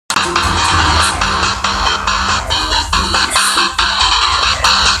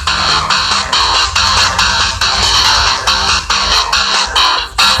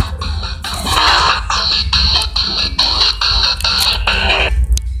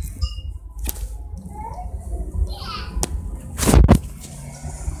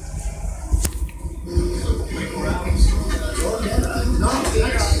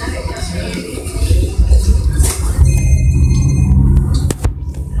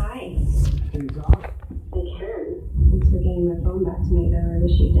phone back to me, though. I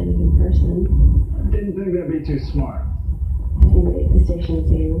wish you'd done it in person. Didn't think that'd be too smart. Have anybody at the station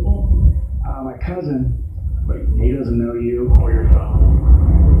say with it? My cousin, but he doesn't know you or your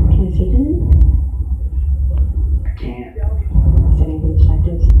phone. Can I see them? I can't. Setting for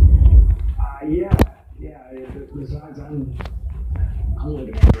detectives? Yeah. Besides, I'm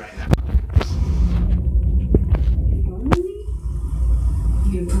looking at you right now.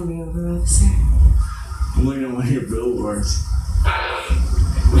 You gonna pull me over, officer? I'm looking at one of your billboards. I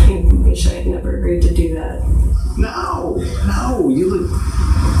wish I had never agreed to do that. No, you look...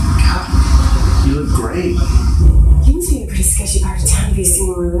 God, you look great. You must be a pretty sketchy part of town if you've seen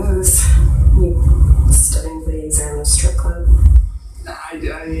one of those. You studying for the exam in a strip club.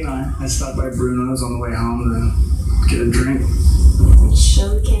 I stopped by Bruno's on the way home to get a drink.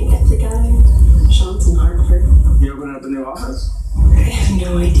 Sure we can't get the guy? Sean's in Hartford. You opening up a new office? I have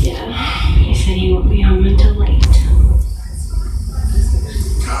no idea. He said he won't be home until late.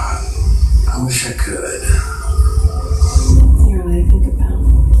 God, I wish I could. You're all I think about.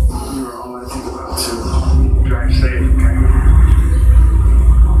 You're all I think about, too. Drive safe, okay?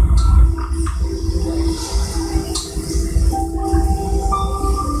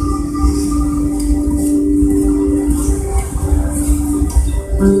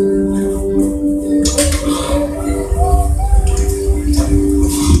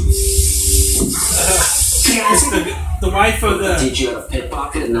 The wife of the... Did you have a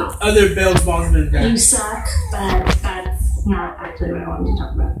pickpocket? No. Other Bill's bondsman guy. You suck, but that's not actually what I wanted to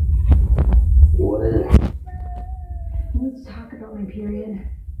talk about. What is it? I need to talk about my period.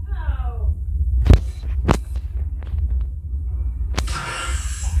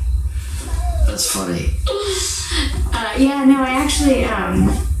 That's funny. I actually, I've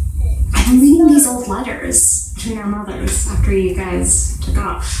been reading these old letters between our mothers after you guys took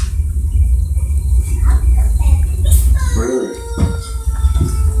off. Really?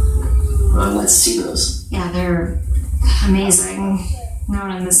 Let's see those. Yeah, they're amazing. No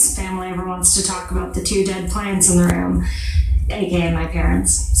one in this family ever wants to talk about the 2 dead plants in the room, aka my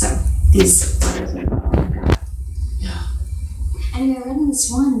parents. So these letters are all I've got. Yeah. Anyway, I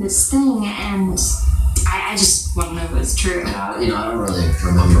read this thing, and I just want to know if it's true. I don't really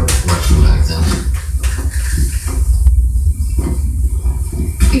remember much from back then.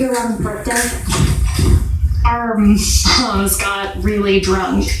 You go around the birthday. Our moms got really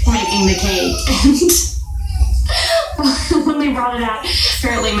drunk making the cake, and when they brought it out,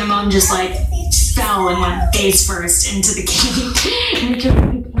 apparently my mom just fell and went face first into the cake, and it just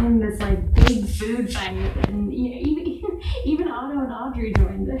became this big food fight, and even Otto and Audrey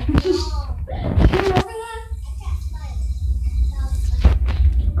joined it. Do you remember that?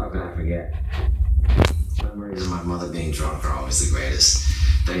 How can I forget? Memories of my mother being drunk are always the greatest.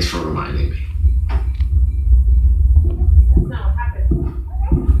 Thanks for reminding me.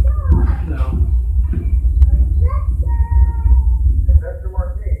 No.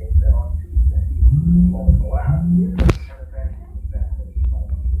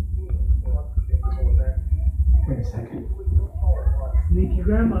 Wait a second. Sneaky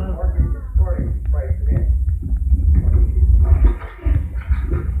grandma.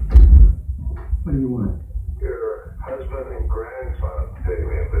 What do you want? Your husband and grandson paid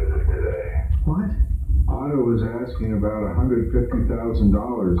me a visit today. What? Otto was asking about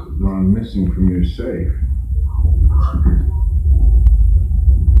 $150,000 that's gone missing from your safe.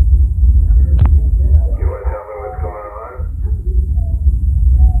 You want to tell me what's going on?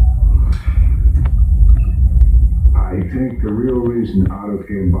 I think the real reason Otto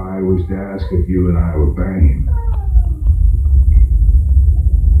came by was to ask if you and I were banging.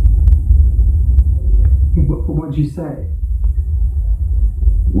 What'd you say?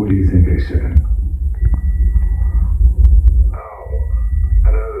 What do you think I said?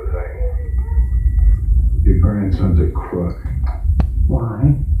 Another thing. Your grandson's a crook.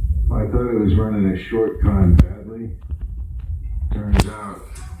 Why? I thought he was running a short con badly. Turns out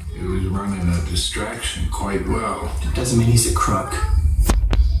he was running a distraction quite well. That doesn't mean he's a crook.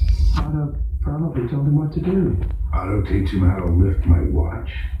 Otto probably told him what to do. Otto teach him how to lift my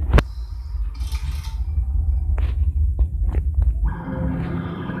watch.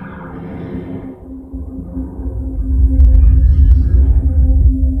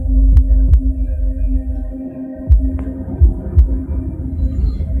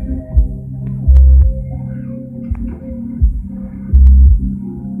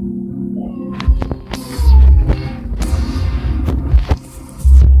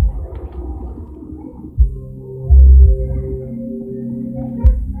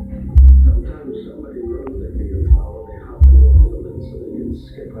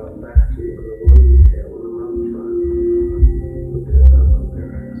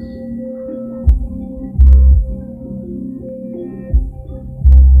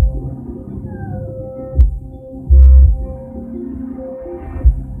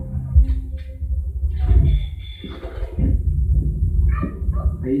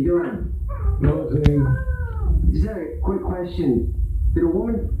 you doing? Nothing. Just had a quick question. Did a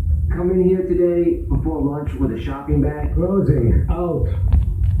woman come in here today before lunch with a shopping bag? Closing. Out.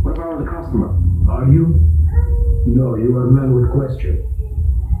 What if I was a customer? Are you? No, you are a man with question.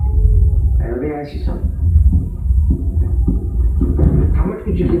 Hey, let me ask you something. How much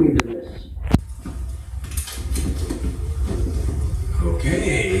could you give me for this?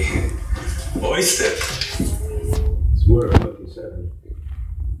 Okay. Oyster. It's worth 27.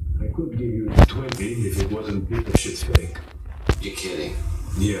 I could give you 20 if it wasn't people shit's fake. You're kidding.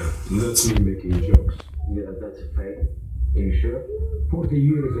 Yeah, that's me making jokes. Yeah, that's a fake. Are you sure? 40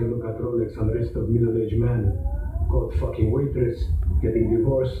 years I look at Rolex and the rest of middle-aged man. Caught fucking waitress, getting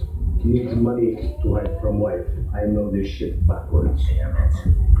divorced, needs money to hide from wife. I know this shit backwards. Damn it.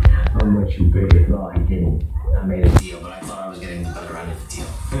 How much you pay? No, I didn't. I made a deal, but I thought I was getting the better end of the deal.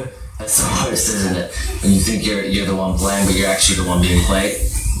 That's the worst, isn't it? When you think you're the one playing, but you're actually the one being played.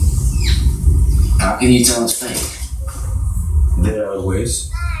 How can you tell it's fake? There are ways.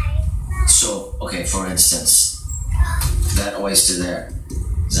 So, okay, for instance, that oyster there,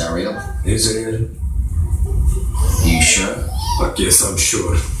 is that real? Is it real? You sure? But yes, I'm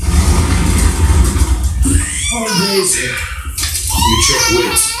sure. Always. You check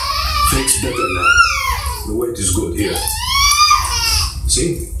weights. Fake's better now. The weight is good here.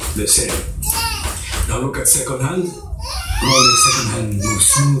 See? The same. Now look at second hand. Rolex second hand moves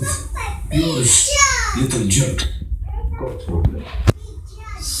smooth. Yours, little jerk. Go smoothly.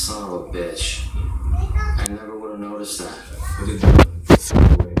 Son of a bitch. I never would have noticed that. Put it down. Throw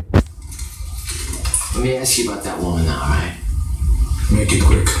it away. Let me ask you about that woman now, right? Make it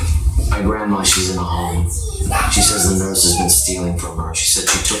quick. My grandma, she's in a home. She says the nurse has been stealing from her. She said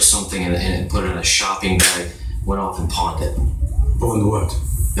she took something and put it in a shopping bag, went off and pawned it. Pawned what?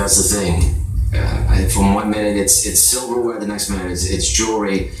 That's the thing. From one minute it's silverware, the next minute it's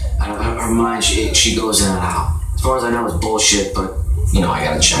jewelry. Her mind, she goes in and out. As far as I know, it's bullshit, but, I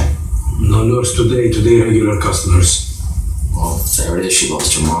gotta check. No nurse today regular customers. Well, there it is, she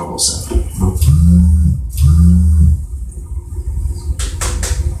lost her marbles then.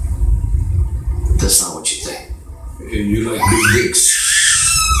 That's not what you think. You like big dicks.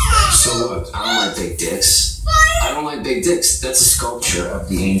 So what? I don't like big dicks. I don't like big dicks. That's a sculpture of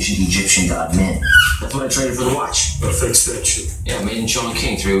the ancient Egyptian god Min. That's what I traded for the watch. Perfect statue. Yeah, made in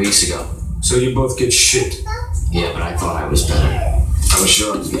Chongqing 3 weeks ago. So you both get shit. Yeah, but I thought I was better. I was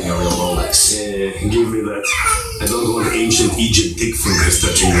sure I was getting a real Rolex. Yeah, give me that. I don't want ancient Egypt dick fingers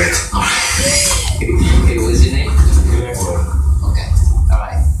touching that. Hey, what is your name? Okay.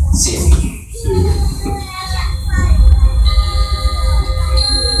 Alright. See you.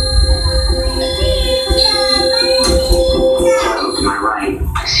 To my right,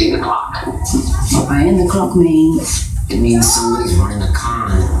 I see the clock. Right, and the clock means. It means somebody's running a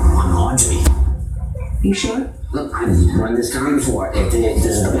con on Audrey. You sure? Look, I've run this con before. This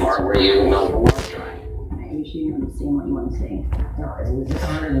is the part where you know the watch. Are you sure you understand what you want to say? No, if it was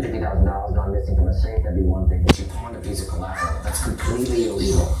 $150,000 gone missing from a safe, that'd be one thing. But you pawned a piece of collateral. That's completely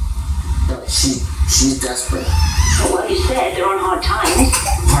illegal. No, she's desperate. But what you said, they're on hard times.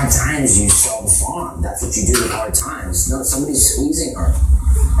 Hard times, you sell the farm. That's what you do with hard times. No, somebody's squeezing her.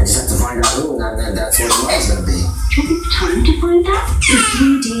 I just have to find out who, and then that's what the money's gonna be. Do you have time to find that? In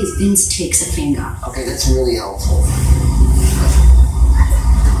 3 days, Vince takes a finger. Okay, that's really helpful.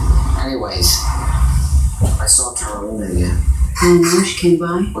 Anyways, I saw Carolina again. Oh no, she came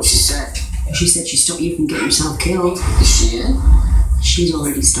by. What'd she say? She said she stopped you from getting yourself killed. Is she in? She's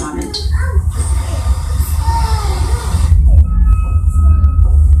already started.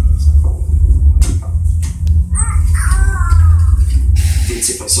 Vince,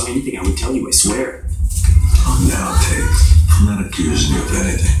 if I saw anything, I would tell you, I swear. Calm down, Tate. I'm not accusing you of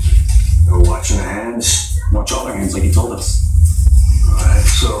anything. We're watching our hands. Watch all our hands like you told us. Alright,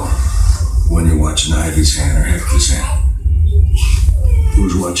 so when you're watching Ivy's hand or Hector's hand,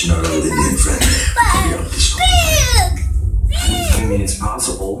 who's watching our other Indian friend? I mean, it's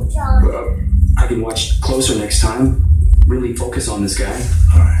possible. I can watch closer next time. Really focus on this guy.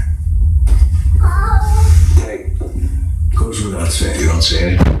 Alright. Hey, Goes without saying, you don't say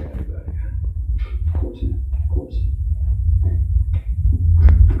anything to anybody. of course.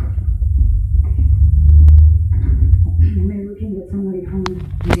 Maybe we can get somebody from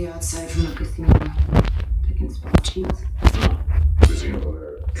the outside from the casino. They can spell cheese. Casino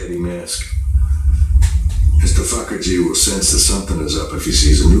there, Eddie Mask. Mr. Fuckergy will sense that something is up if he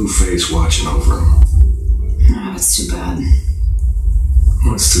sees a new face watching over him. Oh, that's too bad.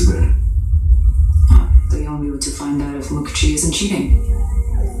 What's too bad? They won't be able to find out if Mukherjee isn't cheating.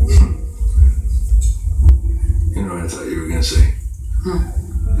 You know what I thought you were gonna say? Huh.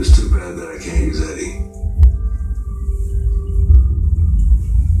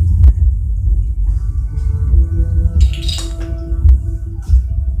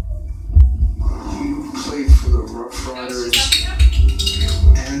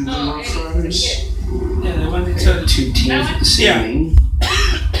 Yeah.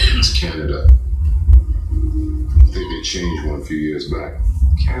 It's Canada. I think they changed one a few years back.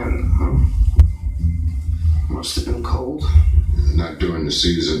 Canada, huh? Must have been cold. Not during the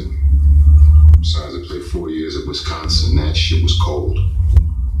season. Besides, I played 4 years at Wisconsin. That shit was cold.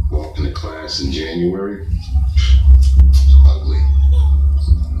 Walked into class in January. It's ugly.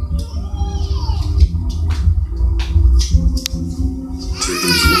 Take it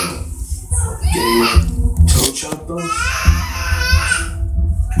as well. Getting my toe chopped off?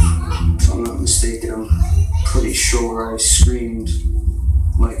 If I'm not mistaken, I'm pretty sure I screamed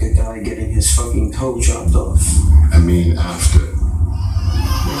like a guy getting his fucking toe chopped off. I mean, after.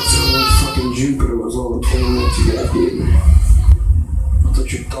 That's how fucking Jupiter was all the pain that you got here. I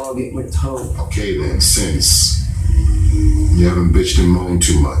thought your dog ate my toe. Okay then, since you haven't bitched and moaned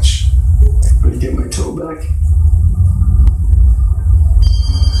too much. Ready to get my toe back?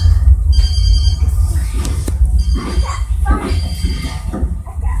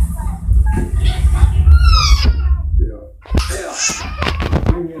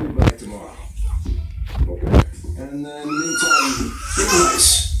 Bring me back tomorrow. Okay. And in the meantime, be nice.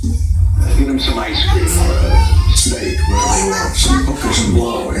 Get him some ice cream or a Steak, whatever you want. Some hookers and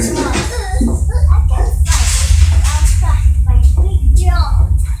blow or anything.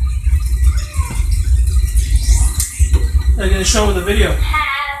 They're gonna show with the video.